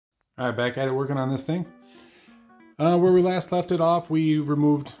All right, back at it working on this thing. Where we last left it off, we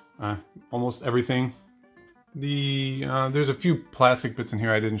removed almost everything. There's a few plastic bits in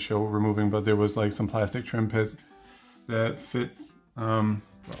here I didn't show removing, but there was like some plastic trim pits that fit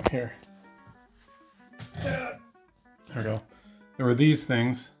here. There we go. There were these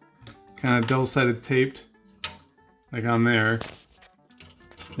things, kind of double-sided taped, like on there,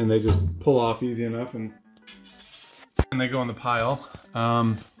 and they just pull off easy enough, and they go in the pile.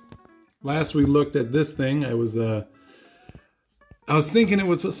 Last we looked at this thing, I was thinking it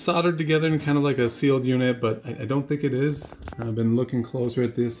was soldered together in kind of like a sealed unit, but I don't think it is. I've been looking closer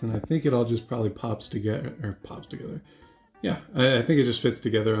at this, and I think it all just probably pops together. Yeah, I think it just fits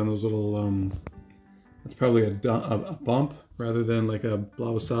together on those little, it's probably a bump rather than like a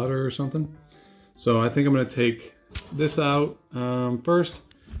blob of solder or something. So I think I'm going to take this out first,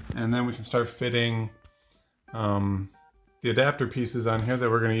 and then we can start fitting the adapter pieces on here that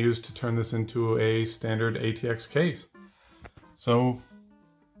we're going to use to turn this into a standard ATX case. So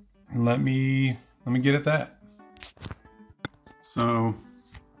let me get at that. So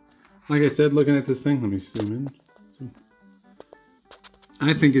like I said, looking at this thing, let me zoom in.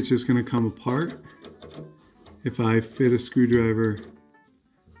 I think it's just going to come apart if I fit a screwdriver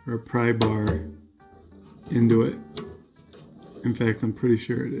or a pry bar into it. In fact, I'm pretty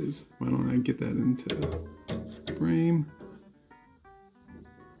sure it is. Why don't I get that into the frame?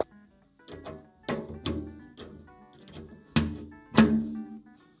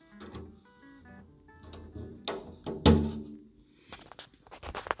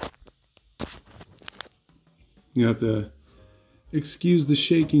 You have to excuse the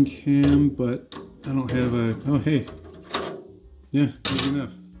shaking cam, but I don't have a, oh hey, yeah, easy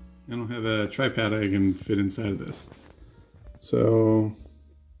enough. I don't have a tripod I can fit inside of this. So,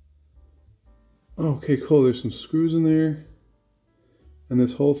 okay, cool, there's some screws in there, and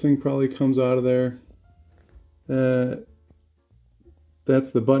this whole thing probably comes out of there.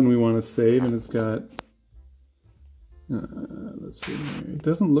 That's the button we want to save, and it's got, let's see, it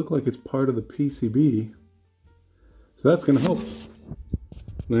doesn't look like it's part of the PCB. So that's gonna help.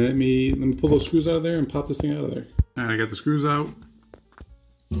 Let me pull those screws out of there and pop this thing out of there. All right, I got the screws out.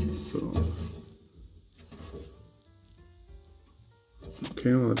 So,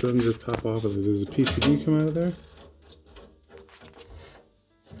 okay, well, it doesn't just pop off of it. Does the PCB come out of there?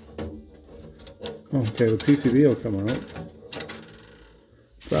 Okay, the PCB will come out.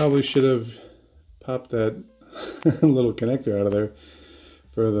 Probably should have popped that little connector out of there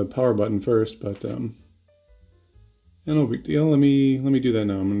for the power button first, but no big deal. Let me do that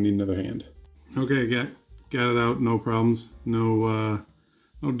now. I'm gonna need another hand. Okay, got it out. No problems. No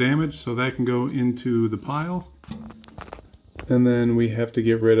damage. So that can go into the pile. And then we have to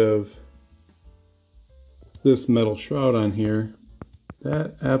get rid of this metal shroud on here.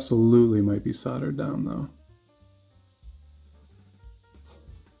 That absolutely might be soldered down though.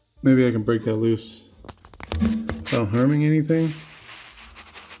 Maybe I can break that loose without harming anything.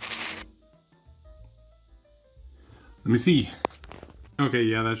 Let me see. Okay,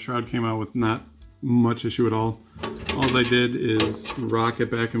 yeah, that shroud came out with not much issue at all. All I did is rock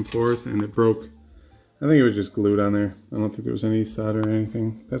it back and forth and it broke. I think it was just glued on there. I don't think there was any solder or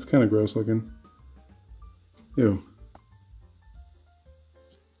anything. That's kind of gross looking. Ew.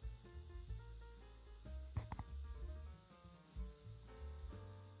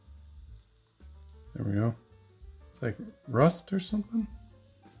 There we go. It's like rust or something.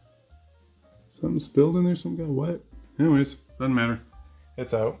 Something spilled in there, something got wet. Anyways, doesn't matter.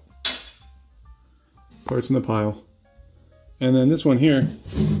 It's out. Parts in the pile. And then this one here,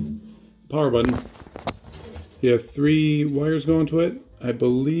 power button. You have 3 wires going to it. I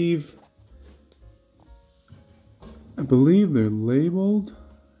believe they're labeled.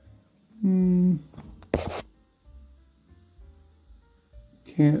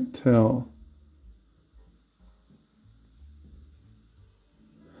 Can't tell.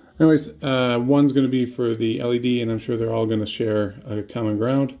 Anyways, one's going to be for the LED, and I'm sure they're all going to share a common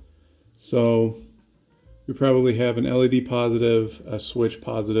ground. So we probably have an LED positive, a switch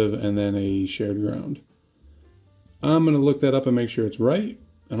positive, and then a shared ground. I'm going to look that up and make sure it's right.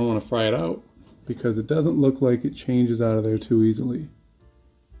 I don't want to fry it out because it doesn't look like it changes out of there too easily.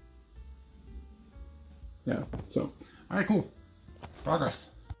 Yeah, so, all right, cool. Progress.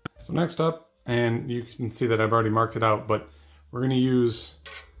 So next up, and you can see that I've already marked it out, but we're going to use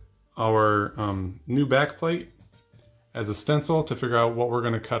our new back plate as a stencil to figure out what we're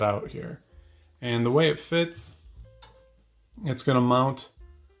going to cut out here. And the way it fits, it's going to mount,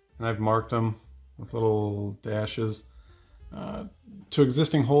 and I've marked them with little dashes, to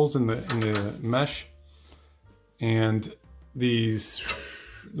existing holes in the mesh. And these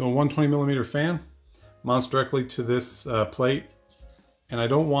the 120mm fan mounts directly to this plate, and I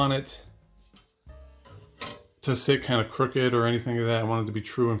don't want it to sit kind of crooked or anything like that. I want it to be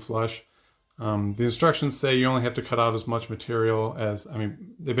true and flush. The instructions say you only have to cut out as much material as, I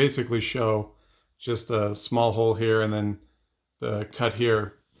mean, they basically show just a small hole here and then the cut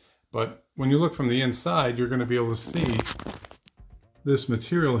here. But when you look from the inside, you're going to be able to see this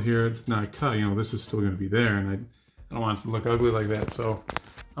material here. It's not cut, you know, this is still going to be there, and I don't want it to look ugly like that. So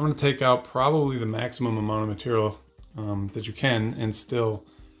I'm going to take out probably the maximum amount of material that you can and still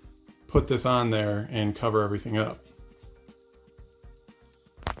put this on there and cover everything up.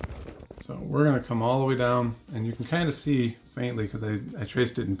 So we're going to come all the way down, and you can kind of see faintly because I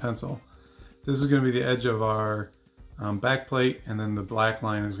traced it in pencil. This is going to be the edge of our back plate, and then the black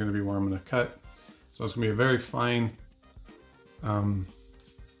line is going to be where I'm going to cut. So it's going to be a very fine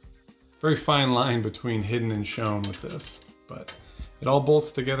line between hidden and shown with this, but it all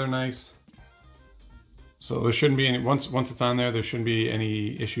bolts together nice. So there shouldn't be any, once it's on there shouldn't be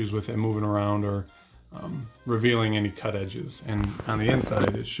any issues with it moving around or revealing any cut edges. And on the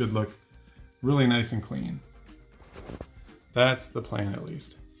inside, it should look really nice and clean. That's the plan, at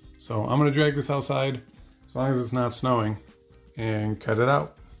least. So I'm gonna drag this outside, as long as it's not snowing, and cut it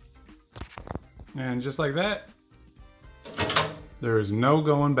out. And just like that, there is no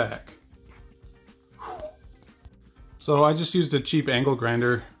going back. So I just used a cheap angle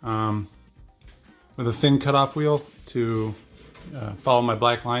grinder with a thin cutoff wheel to follow my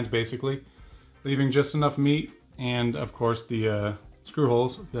black lines, basically, leaving just enough meat and, of course, the screw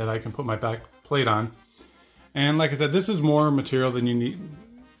holes that I can put my back plate on. And like I said, this is more material than you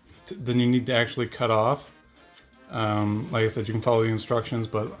need to actually cut off. Like I said, you can follow the instructions,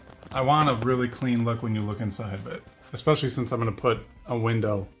 but I want a really clean look when you look inside of it, especially since I'm going to put a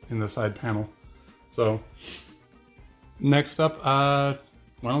window in the side panel. So next up, why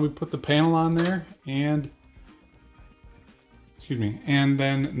don't we put the panel on there, and and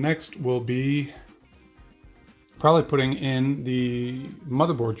then next will be probably putting in the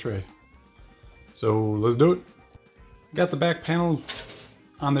motherboard tray. So let's do it. Got the back panel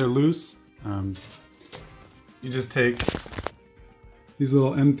on there loose. You just take these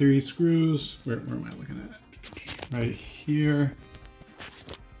little M3 screws. Where am I looking at? Right here.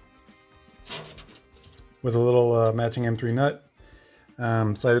 With a little matching M3 nut.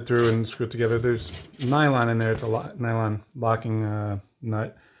 Slide it through and screw it together. There's nylon in there. It's a nylon locking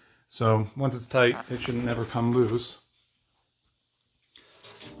nut. So once it's tight, it should never come loose.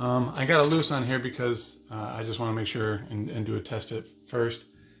 I got it loose on here because I just want to make sure and do a test fit first.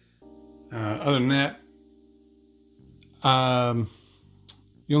 Other than that,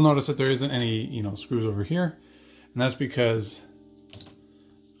 you'll notice that there isn't any, screws over here, and that's because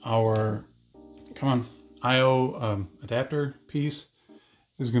our IO adapter piece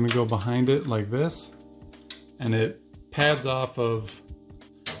is going to go behind it like this, and it pads off of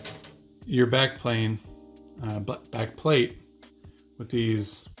your back plate with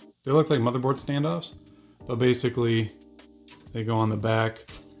these. They look like motherboard standoffs, but basically they go on the back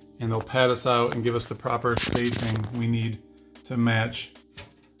and they'll pad us out and give us the proper spacing we need to match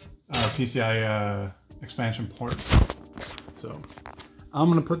our PCI expansion ports. So I'm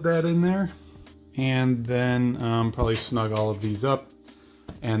going to put that in there and then probably snug all of these up,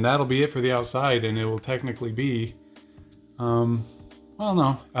 and that'll be it for the outside, and it will technically be like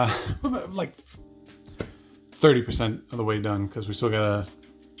 30% of the way done, because we still gotta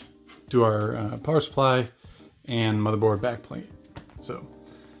do our power supply and motherboard backplate. So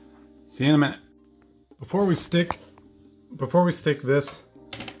see you in a minute. Before we stick this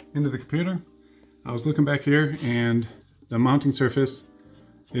into the computer, I was looking back here, and the mounting surface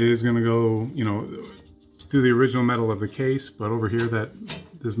is going to go, through the original metal of the case, but over here,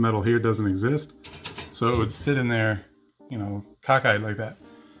 this metal here doesn't exist, so it would sit in there, cockeyed like that.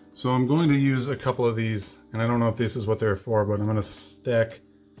 So I'm going to use a couple of these, and I don't know if this is what they're for, but I'm going to stack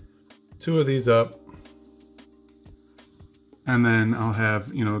 2 of these up, and then I'll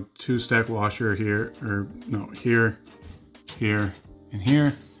have 2 stack washer here, or no, here, and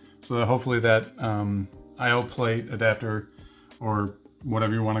here, so that hopefully that IO plate adapter, or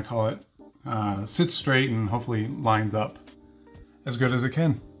whatever you want to call it, sits straight and hopefully lines up as good as it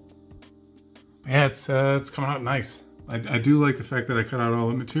can. But yeah, it's coming out nice. I do like the fact that I cut out all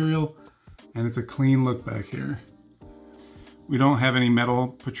the material, and it's a clean look back here. We don't have any metal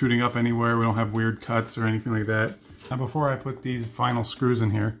protruding up anywhere. We don't have weird cuts or anything like that. Now, before I put these final screws in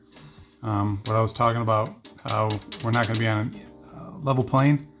here, what I was talking about, how we're not going to be on a level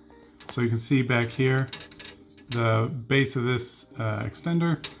plane. So you can see back here, the base of this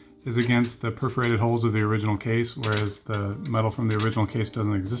extender is against the perforated holes of the original case, whereas the metal from the original case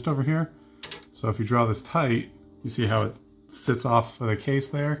doesn't exist over here. So if you draw this tight, you see how it sits off of the case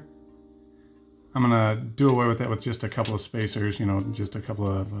there. I'm gonna do away with that with just a couple of spacers, you know, just a couple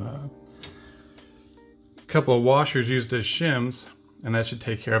of washers used as shims, and that should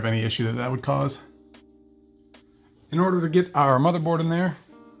take care of any issue that that would cause. In order to get our motherboard in there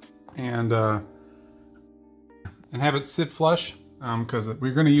and have it sit flush, because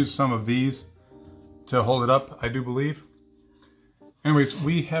we're going to use some of these to hold it up, I do believe. Anyways,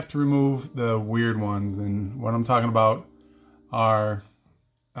 we have to remove the weird ones, and what I'm talking about are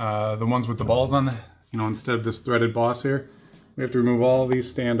the ones with the balls on the, you know, instead of this threaded boss here. We have to remove all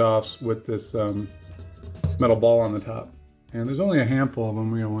these standoffs with this metal ball on the top. And there's only a handful of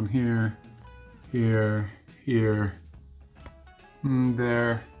them. We got one here, here, here,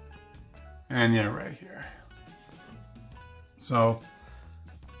 there, and yeah, right here. So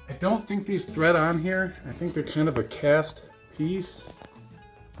I don't think these thread on here. I think they're kind of a cast piece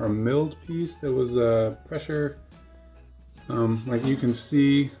or a milled piece that was pressure. Like you can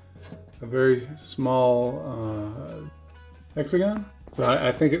see a very small hexagon. So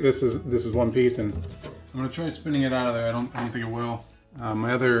I think this is one piece, and I'm gonna try spinning it out of there. I don't think it will.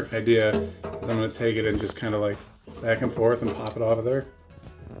 My other idea is I'm gonna take it and just kind of like back and forth and pop it off of there,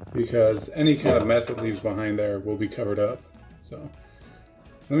 because any kind of mess it leaves behind there will be covered up. So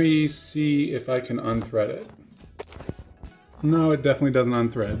let me see if I can unthread it. No, it definitely doesn't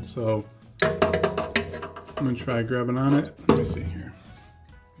unthread. So I'm gonna try grabbing on it. Let me see here.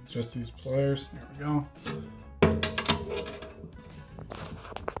 Just these pliers. There we go.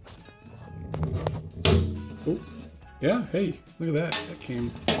 Oh, yeah. Hey, look at that.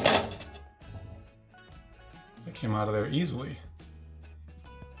 That came out of there easily.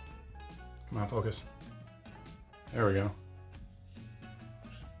 Come on, focus. There we go.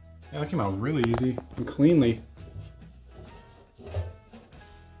 Yeah, that came out really easy and cleanly.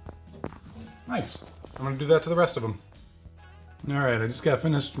 Nice. I'm gonna do that to the rest of them. All right, I just got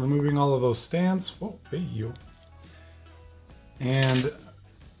finished removing all of those stands. Whoa, hey you. And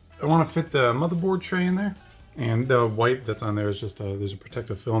I want to fit the motherboard tray in there, and the white that's on there is just there's a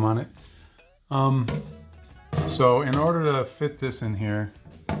protective film on it. So in order to fit this in here,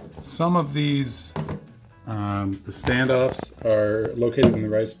 some of these the standoffs are located in the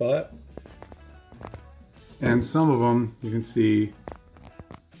right spot, and some of them you can see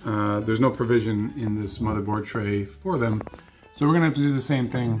there's no provision in this motherboard tray for them. So we're gonna have to do the same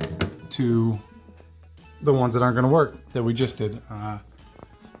thing to the ones that aren't gonna work that we just did.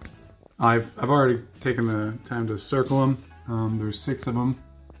 I've already taken the time to circle them. There's 6 of them,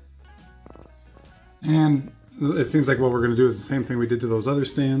 and it seems like what we're gonna do is the same thing we did to those other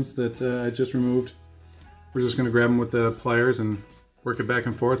stands that I just removed. We're just gonna grab them with the pliers and work it back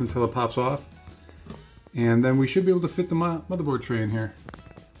and forth until it pops off, and then we should be able to fit the motherboard tray in here.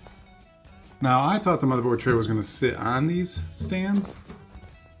 Now, I thought the motherboard tray was going to sit on these stands,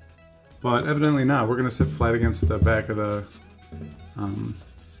 but evidently not. We're going to sit flat against the back of the,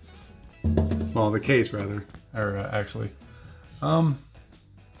 well, the case rather, or actually. But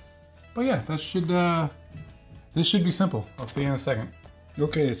yeah, that should, this should be simple. I'll see you in a second.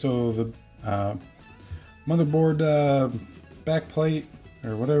 Okay, so the motherboard back plate,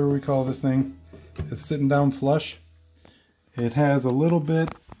 or whatever we call this thing, is sitting down flush. It has a little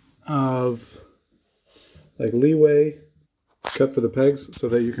bit of like leeway cut for the pegs so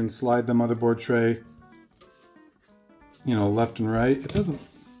that you can slide the motherboard tray, you know, left and right. It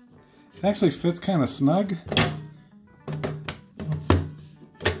actually fits kind of snug.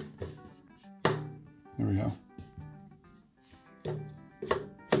 There we go.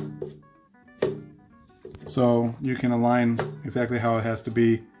 So you can align exactly how it has to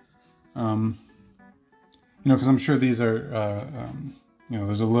be. You know, because I'm sure these are you know,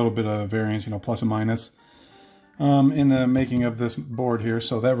 there's a little bit of variance, you know, plus and minus in the making of this board here,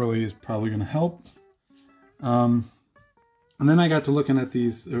 so that really is probably going to help. And then I got to looking at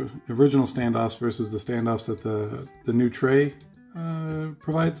these original standoffs versus the standoffs that the new tray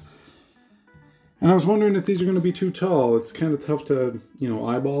provides, and I was wondering if these are going to be too tall. It's kind of tough to, you know,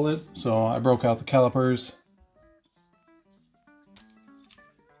 eyeball it, so I broke out the calipers.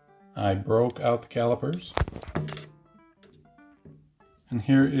 And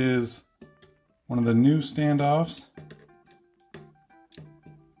here is one of the new standoffs.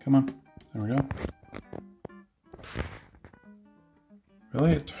 Come on, there we go.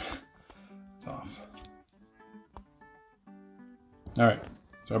 Really? It's off. All right,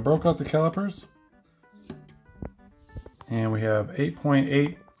 so I broke out the calipers. And we have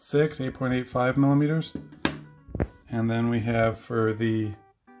 8.86, 8.85 millimeters. And then we have for the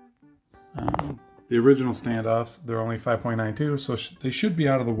The original standoffs, they're only 5.92, so they should be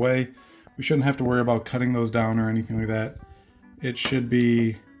out of the way. We shouldn't have to worry about cutting those down or anything like that. It should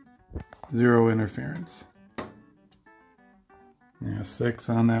be 0 interference. Yeah, 6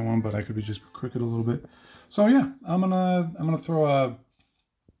 on that one, but I could be just crooked a little bit. So yeah, I'm gonna throw a.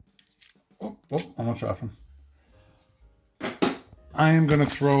 Oh, almost dropped him. I am gonna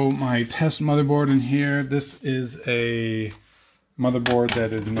throw my test motherboard in here. This is a motherboard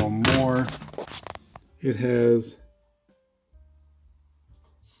that is no more. It has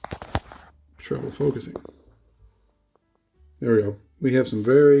trouble focusing. There we go. We have some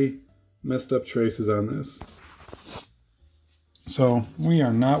very messed up traces on this. So we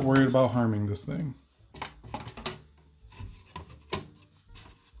are not worried about harming this thing.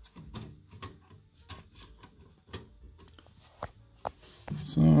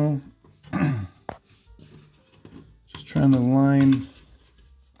 So just trying to line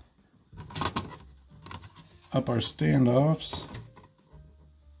up our standoffs.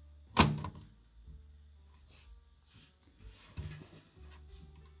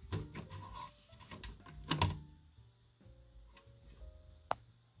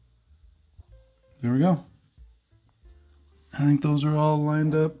 There we go. I think those are all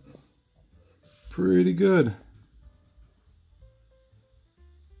lined up pretty good.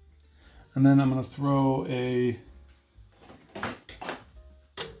 And then I'm going to throw a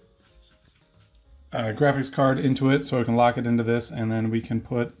graphics card into it so I can lock it into this, and then we can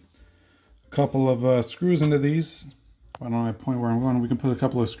put a couple of screws into these. I don't know my point where I'm going. We can put a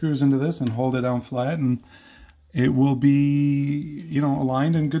couple of screws into this and hold it down flat, and it will be, you know,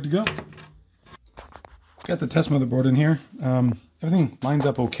 aligned and good to go. Got the test motherboard in here. Everything lines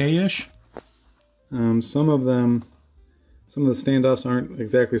up okay-ish. Some of the standoffs aren't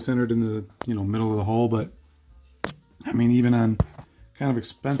exactly centered in the, you know, middle of the hole, but I mean, even on kind of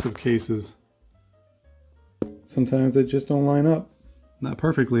expensive cases, sometimes they just don't line up. Not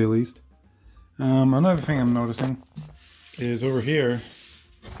perfectly, at least. Another thing I'm noticing is over here,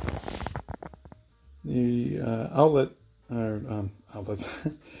 the outlets,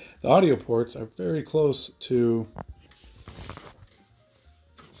 the audio ports are very close to,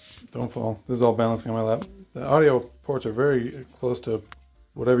 don't fall, this is all balancing on my lap. The audio ports are very close to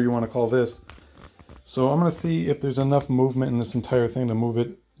whatever you want to call this. So I'm going to see if there's enough movement in this entire thing to move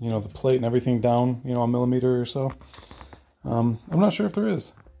it, you know, the plate and everything down, you know, a millimeter or so. I'm not sure if there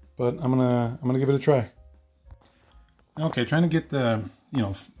is, but I'm gonna give it a try. Okay, trying to get the, you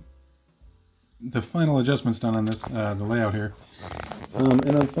know, the final adjustments done on this, the layout here.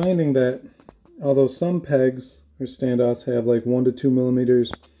 And I'm finding that although some pegs or standoffs have like 1 to 2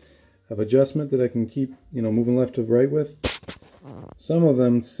 millimeters of adjustment that I can keep, you know, moving left to right with, some of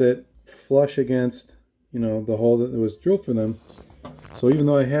them sit flush against, you know, the hole that was drilled for them. So even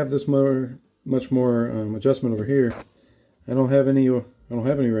though I have this much more adjustment over here, I don't have any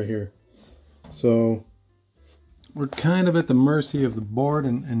right here. So we're kind of at the mercy of the board,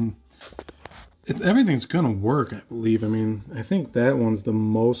 and everything's gonna work, I believe. I mean, I think that one's the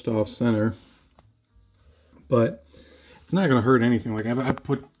most off center, but it's not gonna hurt anything. Like I've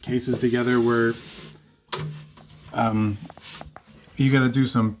put cases together where you gotta do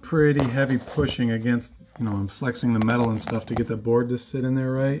some pretty heavy pushing against, you know, and flexing the metal and stuff to get the board to sit in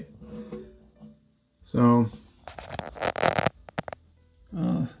there right. So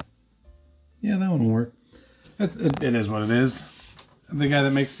yeah, that one will work. It is what it is. The guy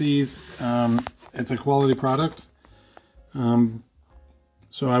that makes these, it's a quality product.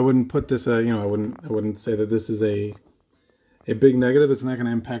 So I wouldn't put this, you know, I wouldn't say that this is a big negative. It's not going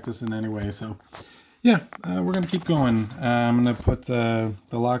to impact us in any way. So yeah, we're going to keep going. I'm going to put the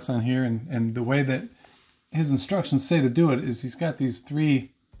locks on here, and the way that his instructions say to do it is he's got these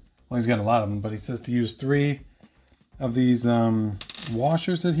 3, well, he's got a lot of them, but he says to use 3 of these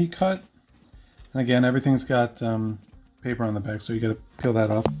washers that he cut. And again, everything's got paper on the back, so you got to peel that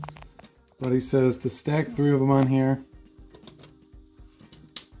off. But he says to stack 3 of them on here,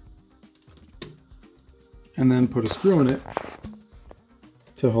 and then put a screw in it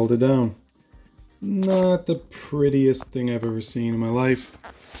to hold it down. It's not the prettiest thing I've ever seen in my life.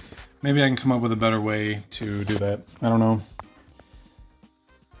 Maybe I can come up with a better way to do that. I don't know.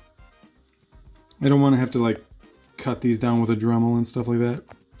 I don't want to have to like cut these down with a Dremel and stuff like that.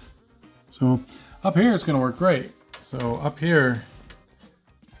 So up here it's going to work great. So up here,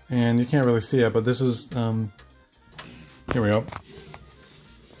 and you can't really see it, but this is, here we go.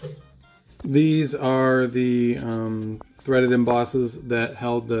 These are the threaded embosses that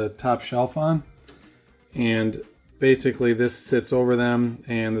held the top shelf on, and basically this sits over them,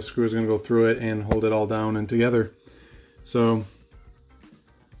 and the screw is going to go through it and hold it all down and together. So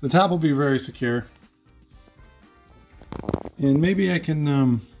the top will be very secure. And maybe I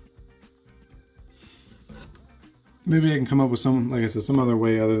can come up with some, like I said, some other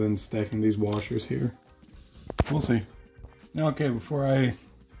way other than stacking these washers here. We'll see. Okay, before I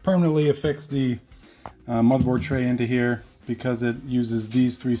permanently affix the motherboard tray into here, because it uses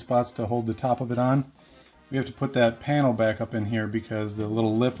these 3 spots to hold the top of it on, we have to put that panel back up in here because the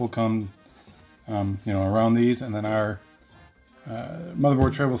little lip will come you know, around these, and then our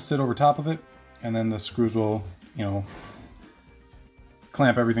motherboard tray will sit over top of it, and then the screws will, you know,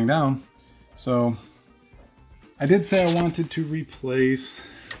 clamp everything down. So I did say I wanted to replace,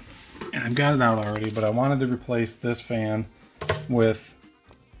 and I've got it out already, but I wanted to replace this fan with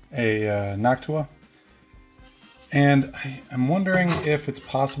a Noctua. And I'm wondering if it's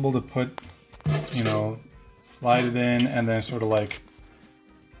possible to put, you know, slide it in and then sort of like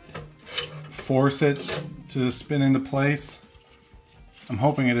force it to spin into place. I'm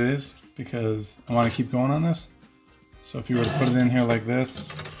hoping it is, because I want to keep going on this. So if you were to put it in here like this,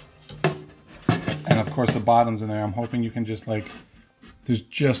 and of course the bottom's in there, I'm hoping you can just like, there's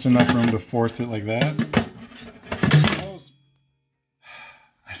just enough room to force it like that.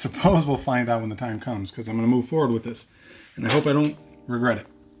 I suppose we'll find out when the time comes, because I'm going to move forward with this, and I hope I don't regret it.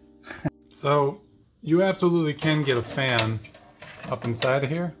 So you absolutely can get a fan up inside of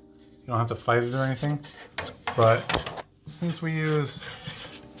here. You don't have to fight it or anything, but since we use,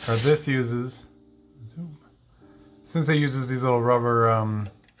 or this uses, since it uses these little rubber,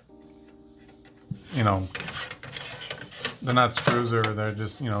 you know, they're not screws, or they're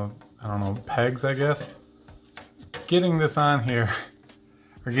just, you know, I don't know, pegs, I guess. Getting this on here,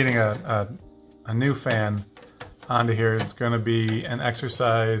 or getting a new fan onto here, is going to be an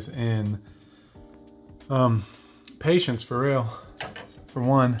exercise in patience, for real, for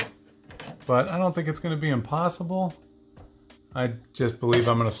one. But I don't think it's going to be impossible. I just believe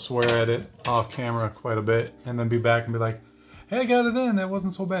I'm going to swear at it off camera quite a bit, and then be back and be like, hey, I got it in, that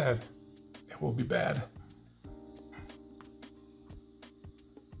wasn't so bad. It will be bad.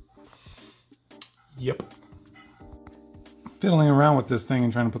 Yep. Fiddling around with this thing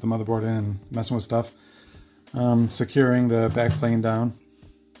and trying to put the motherboard in and messing with stuff. Securing the back plane down.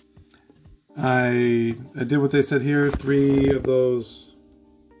 I did what they said here, 3 of those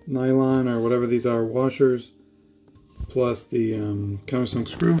nylon or whatever these are washers, plus the countersunk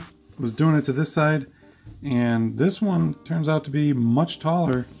screw. I was doing it to this side, and this one turns out to be much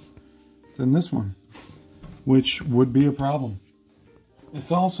taller than this one, which would be a problem.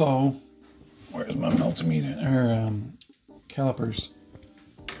 It's also, where's my multimeter, or calipers?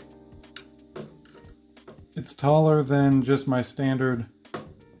 It's taller than just my standard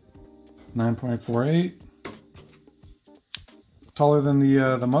 9.48. Taller than the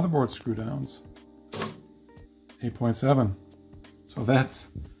motherboard screw downs, 8.7. So that's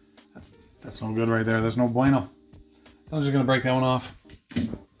no good right there. There's no bueno. So I'm just gonna break that one off.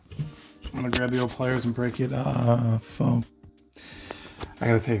 I'm gonna grab the old pliers and break it off. Oh, I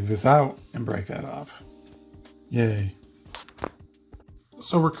gotta take this out and break that off. Yay.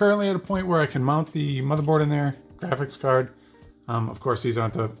 So we're currently at a point where I can mount the motherboard in there, graphics card. Of course, these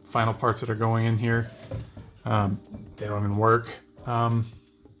aren't the final parts that are going in here. They don't even work.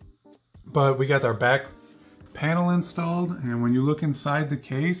 But we got our back panel installed, and when you look inside the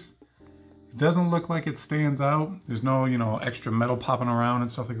case, it doesn't look like it stands out. There's no, you know, extra metal popping around and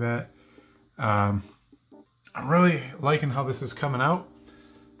stuff like that. I'm really liking how this is coming out.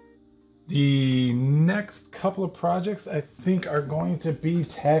 The next couple of projects, I think, are going to be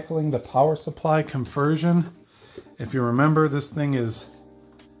tackling the power supply conversion. If you remember, this thing is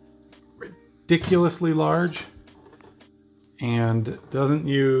ridiculously large and doesn't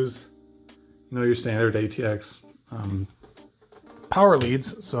use, you know, your standard ATX power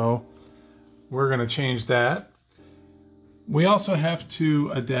leads, so we're going to change that. We also have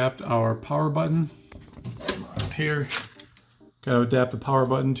to adapt our power button right here. Got to adapt the power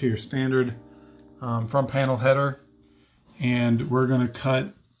button to your standard front panel header, and we're going to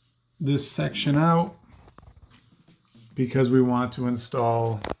cut this section out because we want to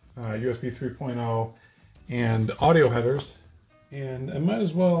install USB 3.0 and audio headers. And I might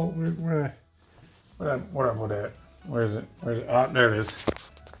as well, where is it? Oh, there it is.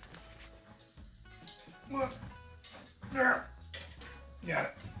 There. Got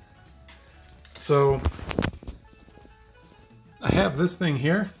it. So I have this thing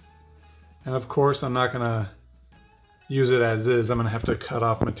here, and of course I'm not gonna use it as is. I'm gonna have to cut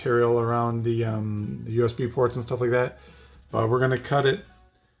off material around the USB ports and stuff like that. But we're gonna cut it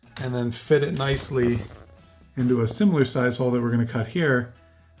and then fit it nicely into a similar size hole that we're gonna cut here,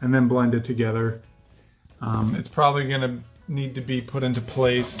 and then blend it together. It's probably gonna need to be put into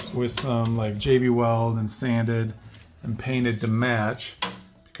place with some like JB Weld and sanded and painted to match,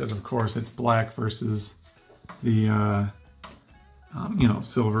 because of course it's black versus the you know,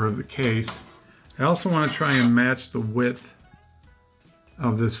 silver of the case. I also want to try and match the width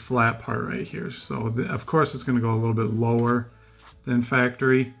of this flat part right here. So of course it's going to go a little bit lower than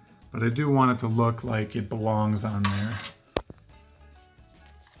factory, but I do want it to look like it belongs on there.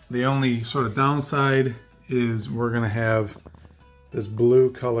 The only sort of downside is we're going to have this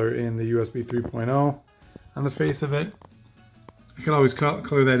blue color in the USB 3.0 on the face of it. I could always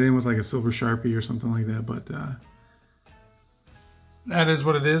color that in with like a silver Sharpie or something like that, but that is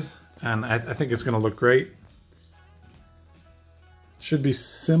what it is, and I think it's going to look great. Should be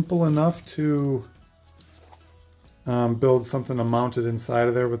simple enough to build something to mount it inside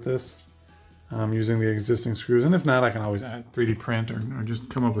of there with this, using the existing screws. And if not, I can always add 3D print or just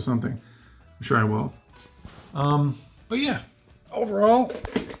come up with something. I'm sure I will. But yeah, overall,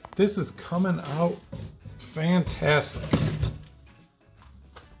 this is coming out fantastic.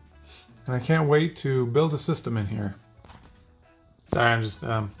 And I can't wait to build a system in here. Sorry, I'm just,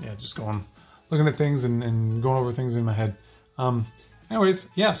 yeah, just looking at things and going over things in my head. Anyways,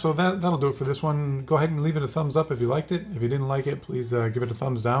 yeah, so that'll do it for this one. Go ahead and leave it a thumbs up if you liked it. If you didn't like it, please give it a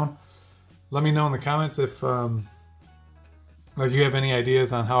thumbs down. Let me know in the comments if like you have any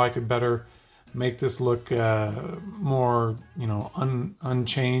ideas on how I could better make this look more, you know,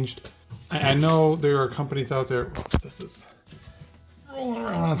 unchanged. I know there are companies out there. This is rolling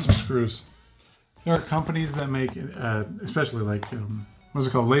around on some screws. There are companies that make, especially like, what's it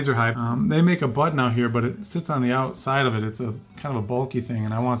called, Laser Hive. They make a button out here, but it sits on the outside of it. It's a kind of a bulky thing,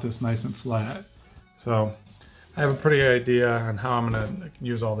 and I want this nice and flat. So I have a pretty idea on how I'm gonna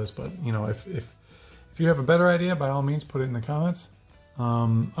use all this, but you know, if you have a better idea, by all means, put it in the comments.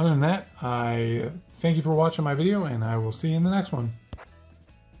 Other than that, I thank you for watching my video, and I will see you in the next one.